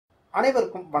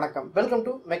அனைவருக்கும் வணக்கம். Welcome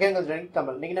to mechanical journey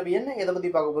Tamil. இன்னைக்கு நம்ம என்ன எதை பத்தி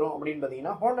பார்க்க போறோம் அப்படின்னு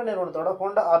பாத்தீங்கன்னா, ஹோண்டா நிறுவனத்தோட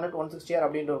ஹோண்டா Hornet 160R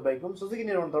அப்படின்ற ஒரு பைக்கும், சுசுகி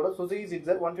நிறுவனத்தோட சுசுகி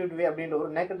Gixxer 150 அப்படின்ற ஒரு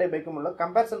நேக்கட் டைப் பைக்கும் உள்ள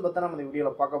கம்பேரிசன் பத்தி நம்ம இந்த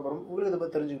வீடியோல பார்க்க போறோம். உங்களுக்கு இதை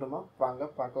பத்தி தெரிஞ்சுக்கணுமா? வாங்க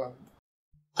பார்க்கலாம்.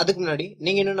 அதுக்கு முன்னாடி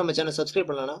நீங்க இன்னும் நம்ம சேனல்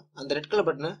சப்ஸ்கிரைப் பண்ணலனா அந்த ரெட் கலர்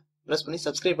பட்டனை பிரஸ் பண்ணி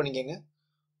சப்ஸ்கிரைப் பண்ணிக்கங்க.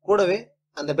 கூடவே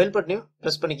அந்த பெல் பட்டனையும்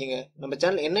பிரஸ் பண்ணிக்கங்க. நம்ம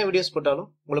சேனல் என்ன வீடியோஸ்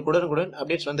போட்டாலும் உங்களுக்கு உடனுக்குடன்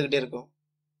அப்டேட்ஸ் வந்துகிட்டே இருக்கும்.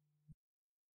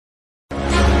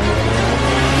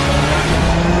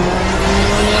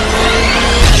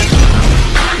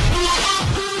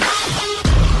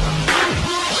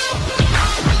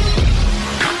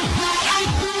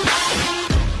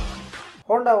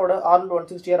 ஹோண்டாவோட Hornet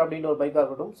 160R அப்படின்ற ஒரு பைக்கா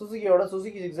இருக்கட்டும், சுசுகியோட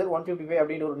சுசுகி Gixxer 155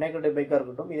 அப்படின்ற ஒரு நேக்கட் டைப் பைக்கா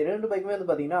இருக்கட்டும், இது ரெண்டு பைக்குமே வந்து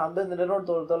பாத்தீங்கன்னா அந்தந்த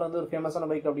நிறுவனத்தோட வந்து ஒரு ஃபேமஸான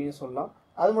பைக் அப்படின்னு சொல்லலாம்.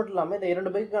 அது மட்டும் இல்லாம இந்த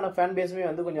இரண்டு பைக்கான ஃபேன் பேஸுமே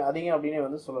வந்து கொஞ்சம் அதிகம் அப்படின்னு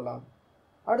வந்து சொல்லலாம்.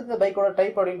 அடுத்த இந்த பைக்கோட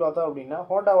டைப் அப்படின்னு பார்த்தோம் அப்படின்னா,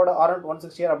 ஹோண்டாவோட Hornet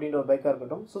 160R அப்படின்ற ஒரு பைக்கா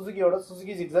இருக்கட்டும், சுசுகியோட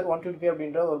சுசுகி Gixxer 155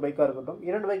 அப்படின்ற ஒரு பைக்கா இருக்கட்டும்,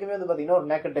 இரண்டு பைக்குமே வந்து பாத்தீங்கன்னா ஒரு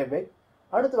நேக்கட் டைப் பைக்.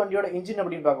 அடுத்து வண்டியோட இன்ஜின்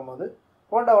அப்படின்னு பார்க்கும்போது,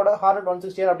 ஹோண்டாவோட Hornet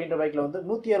 160R அப்படின்ற பைக்ல வந்து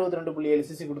 162.7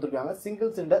 cc கொடுத்துருக்காங்க,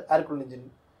 சிங்கிள் சிலிண்டர் ஏர் கூல்ட் இன்ஜின்.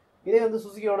 இதே வந்து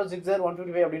சுசுகியோட Gixxer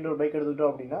 155 அப்படின்ற ஒரு பைக்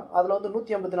எடுத்துக்கிட்டோம் அப்படின்னா, அதுல வந்து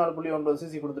 154.9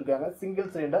 cc கொடுத்துருக்காங்க, சிங்கிள்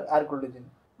சிலிண்டர் ஏர் கூல்ட் இன்ஜின்.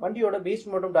 வண்டியோட பீஸ்ட்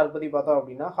மற்றும் டார்க் பத்தி பார்த்தோம்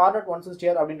அப்படின்னா, Hornet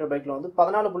 160R அப்படின்ற பைக்ல வந்து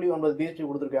 14.9 பிஎஸ்டி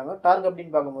கொடுத்துருக்காங்க. டார்க்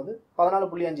அப்படின்னு பார்க்கும்போது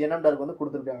 14.5 Nm டார்க் வந்து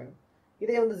கொடுத்துருக்காங்க.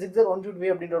 இதே வந்து Gixxer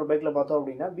 155 அப்படின்ற ஒரு பைக்ல பார்த்தோம்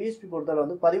அப்படின்னா, பிஎஸ்டி பொறுத்தவரை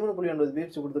வந்து 13.9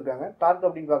 பிஎஸ்டி கொடுத்துருக்காங்க. டார்க்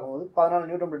அப்படின்னு பார்க்கும்போது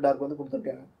 14 Nm டார்க் வந்து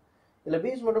கொடுத்துருக்காங்க. இதுல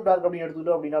பீஸ்ட் மற்றும் டார்க் அப்படின்னு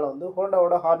எடுத்துக்கிட்டோம் அப்படின்னா வந்து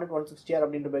ஹோண்டாவோட Hornet 160R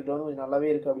அப்படின்ற பைக்ல வந்து கொஞ்சம் நல்லாவே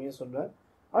இருக்கு அப்படின்னு சொல்றேன்.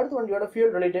 அடுத்து வண்டியோட ஃபியூல்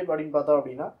ரிலேட்டிவ் அப்படின்னு பார்த்தோம்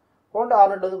அப்படின்னா, ஹோண்டா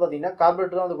Hornet வந்து பார்த்தீங்கன்னா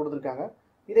கார்பரேட்டர் தான் வந்து கொடுத்துருக்காங்க.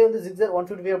 இதே வந்து Gixxer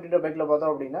 155 அப்படின்ற பைக்கில்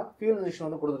பார்த்தோம் அப்படின்னா ஃபியூல் இன்ஜெக்ஷன்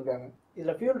வந்து கொடுத்துருக்காங்க.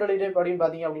 இதில் ஃபியூல் ரிலேட்டிவ் அப்படின்னு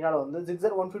பார்த்தீங்க அப்படின்னா வந்து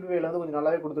Gixxer 155 வந்து கொஞ்சம்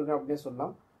நல்லாவே கொடுத்துருக்காங்க அப்படின்னு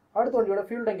சொல்லலாம். அடுத்து வண்டியோட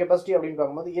ஃபியூல் டேங்க் கெப்பாசிட்டி அப்படின்னு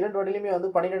பார்க்கும்போது இரண்டு வண்டியிலுமே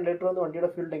வந்து 12 லிட்டர் வந்து வண்டியோட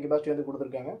ஃபியூல் டேங்க் கெப்பாசிட்டி வந்து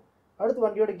கொடுத்துருக்காங்க. அடுத்து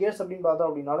வண்டியோட கியர்ஸ் அப்படின்னு பார்த்தோம்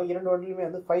அப்படின்னாலும் இரண்டு வண்டியிலுமே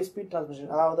வந்து 5 ஸ்பீட் டிரான்ஸ்மிஷன்,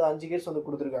 அதாவது 5 கியர்ஸ் வந்து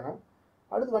கொடுத்துருக்காங்க.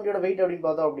 அடுத்து வண்டியோட வெயிட் அப்படின்னு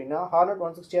பார்த்தோம் அப்படின்னா, Hornet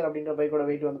 160R அப்படின்ற பைக்கோட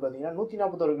வெயிட் வந்து பார்த்தீங்கன்னா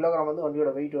 141 கிலோகிராம் வந்து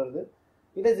வண்டியோட வெயிட் வருது.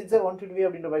 இதே Gixxer 155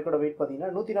 அப்படின்ற பைக்கோட வெயிட் பார்த்தீங்கன்னா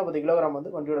 140 கிலோகிராம்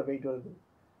வந்து வண்டியோட வெயிட் வருது.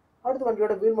 அடுத்து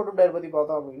வண்டியோட வீல் மற்றும் டயர் பற்றி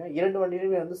பார்த்தோம் அப்படின்னா, இரண்டு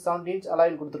வண்டியிலுமே வந்து 17 இன்ச்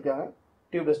அலாயில் கொடுத்துருக்காங்க,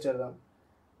 டியூப்லெஸ் டயர் தான்.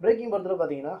 பிரேக்கிங் பொறுத்தவரை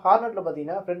பார்த்தீங்கன்னா Hornetல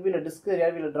பார்த்தீங்கன்னா ஃப்ரண்ட் வீல டிஸ்க்,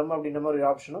 ரியர் வீல ட்ரம் அப்படின்ற மாதிரி ஒரு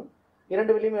ஆப்ஷனும்,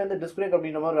 இரண்டு வீலையுமே வந்து டிஸ்க் பிரேக்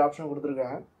அப்படின்ற மாதிரி ஒரு ஆப்ஷன்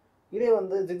கொடுத்துருக்காங்க. இதே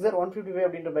வந்து Gixxer 155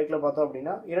 அப்படின்ற பைக்ல பார்த்தோம்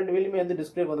அப்படின்னா இரண்டு வீலுமே வந்து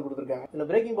டிஸ்க் பிரேக் வந்து கொடுத்துருக்காங்க. இந்த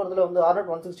பிரேக்கிங் பொறுத்தவரை வந்து Hornet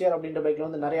 160R அப்படின்ற பைக்ல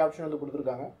வந்து நிறைய ஆப்ஷன் வந்து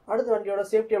கொடுத்துருக்காங்க. அடுத்து வண்டியோட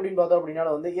சேஃப்டி அப்படின்னு பார்த்தோம் அப்படின்னா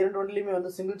வந்து இரண்டு வண்டியிலுமே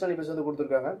வந்து சிங்கிள் சேனல் பீஸ் வந்து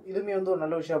கொடுத்துருக்காங்க. இதுவுமே வந்து ஒரு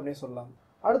நல்ல விஷயம் அப்படின்னு சொல்லலாம்.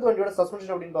 அடுத்து வண்டியோட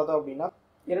சஸ்பென்ஷன் அப்படின்னு பார்த்தோம் அப்படின்னா,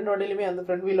 இரண்டு வண்டியிலுமே வந்து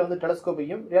ஃப்ரண்ட் வீல வந்து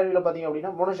டெலஸ்கோப்பையும், ரியர் வீல பார்த்தீங்க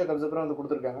அப்படின்னா மோனோஷாக் அப்சர்வர் வந்து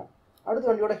கொடுத்துருக்காங்க. அடுத்து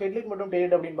வண்டியோட ஹெட்லைட் மற்றும்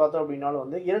டெய்லைட் அப்படின்னு பார்த்தோம் அப்படின்னாலும்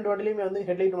வந்து இரண்டு வண்டியிலுமே வந்து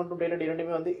ஹெட்லைட் மற்றும் டெய்லைட்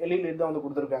இரண்டுமே வந்து LED தான் வந்து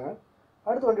கொடுத்துருக்காங்க.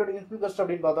 அடுத்து வண்டியோட இன்பில் கஸ்ட்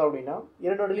அப்படின்னு பார்த்தோம் அப்படின்னா,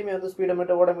 இரண்டு வண்டியிலுமே வந்து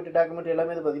ஸ்பீடோமீட்டர், ஓடோமீட்டர், டாக்கோமீட்டர்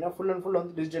எல்லாமே வந்து பார்த்தீங்கன்னா ஃபுல் அண்ட் ஃபுல்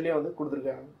வந்து டிஜிட்டலே வந்து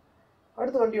கொடுத்துருக்காங்க.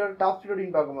 அடுத்து வண்டியோட டாப் ஸ்பீட்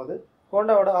அப்படின்னு பார்க்கும்போது,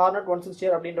 ஹோண்டாவோட Hornet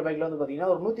 160R அப்படின்ற பைக்ல வந்து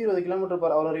பார்த்தீங்கன்னா ஒரு 120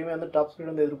 km/h வரையுமே வந்து டாப்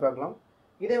ஸ்பீட் வந்து எதிர்பார்க்கலாம்.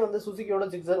 இதே வந்து சுசுகியோட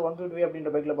Gixxer 155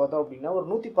 அப்படின்ற பைக்ல பார்த்தோம் அப்படின்னா ஒரு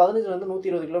 115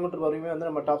 120 km வரையுமே வந்து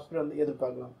நம்ம டாப் ஸ்பீட் வந்து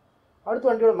எதிர்பார்க்கலாம். அடுத்து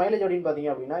வண்டியோட மைலேஜ் அப்படின்னு பார்த்தீங்க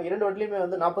அப்படின்னா, இரண்டு வண்டியிலுமே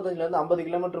வந்து 45 50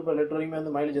 km/லிட்டர் வரையுமே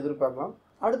வந்து மைலேஜ் எதிர்பார்க்கலாம்.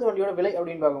 அடுத்து வண்டியோட விலை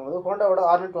அப்படின்னு பார்க்கும்போது, ஹோண்டாவோட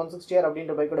Hornet 160R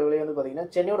அப்படின்ற பைக்கோட விலை வந்து பார்த்தீங்கன்னா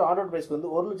சென்னையோட ஆன் ரோட் பிரைஸ்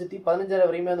வந்து 1,15,000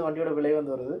 வரையுமே வந்து வண்டியோட விலை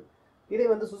வந்து வருது.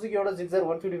 இதே வந்து சுசுகியோட Gixxer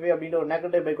 155 அப்படின்ற ஒரு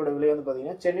நேக்கட் டைப் பைக்கோட விலை வந்து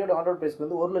பார்த்தீங்கன்னா சென்னையோட ஆன் ரோட் பிரைஸ்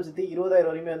வந்து 1,20,000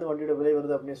 வரையுமே வந்து வண்டியோட விலை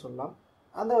வருது அப்படின்னு சொல்லலாம்.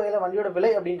 அந்த வகையில் வண்டியோட விலை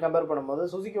அப்படின்னு கம்பேர் பண்ணும்போது,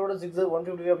 சுசுகியோட Gixxer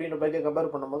 155 அப்படின்ற பைக்கை கம்பேர்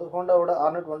பண்ணும்போது ஹோண்டாவோட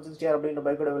Hornet 160R அப்படின்ற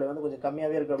பைக்கோட விலை வந்து கொஞ்சம்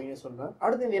கம்மியாகவே இருக்கு அப்படின்னு சொல்றேன்.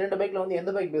 அடுத்து இந்த இரண்டு பைக்ல வந்து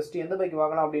எந்த பைக் பெஸ்ட், எந்த பைக்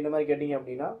வாங்கலாம் அப்படின்ற மாதிரி கேட்டீங்க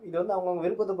அப்படின்னா, இது வந்து அவங்க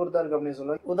விருப்பத்தை பொறுத்தா இருக்கு அப்படின்னு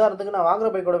சொல்லுவேன். உதாரணத்துக்கு நான் வாங்குற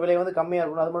பைக்கோட விலை வந்து கம்மியாக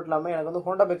இருக்கும், அது மட்டும் இல்லாமல் எனக்கு வந்து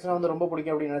ஹோண்டா பைக்ஸ்லாம் வந்து ரொம்ப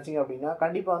பிடிக்கும் அப்படின்னு நினைச்சிங்க அப்படின்னா,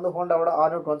 கண்டிப்பாக வந்து ஹோண்டாவோட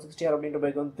Hornet 160R அப்படின்ற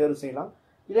பைக் வந்து தேர்வு செய்யலாம்.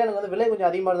 இல்லை எனக்கு வந்து விலை கொஞ்சம்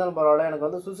அதிகமாக இருந்தாலும் பரவாயில்ல, எனக்கு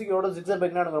வந்து சுசுகியோட Gixxer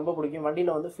பைக்னா எனக்கு ரொம்ப பிடிக்கும்,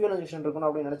 வண்டியில் வந்து ஃபியூல் இன்ஜெக்ஷன் இருக்கணும்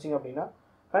அப்படின்னு நினைச்சிங்க அப்படின்னா,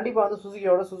 கண்டிப்பாக வந்து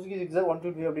சுசுகியோட சுசுகி Gixxer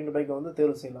 155 அப்படின்ற பைக்கை வந்து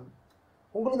தேர்வு செய்யலாம்.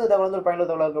 உங்களுக்கு இந்த தகவல் வந்து பயனுள்ள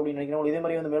தகவலாக இருக்கும் அப்படின்னு நினைக்கிறேன். இதே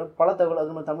மாதிரி வந்து மேலும் பல தகவல்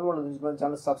அது மாதிரி தமிழ்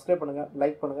சேனல் சப்ஸ்கிரைப் பண்ணுங்க,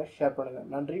 லைக் பண்ணுங்க, ஷேர் பண்ணுங்க.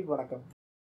 நன்றி, வணக்கம்.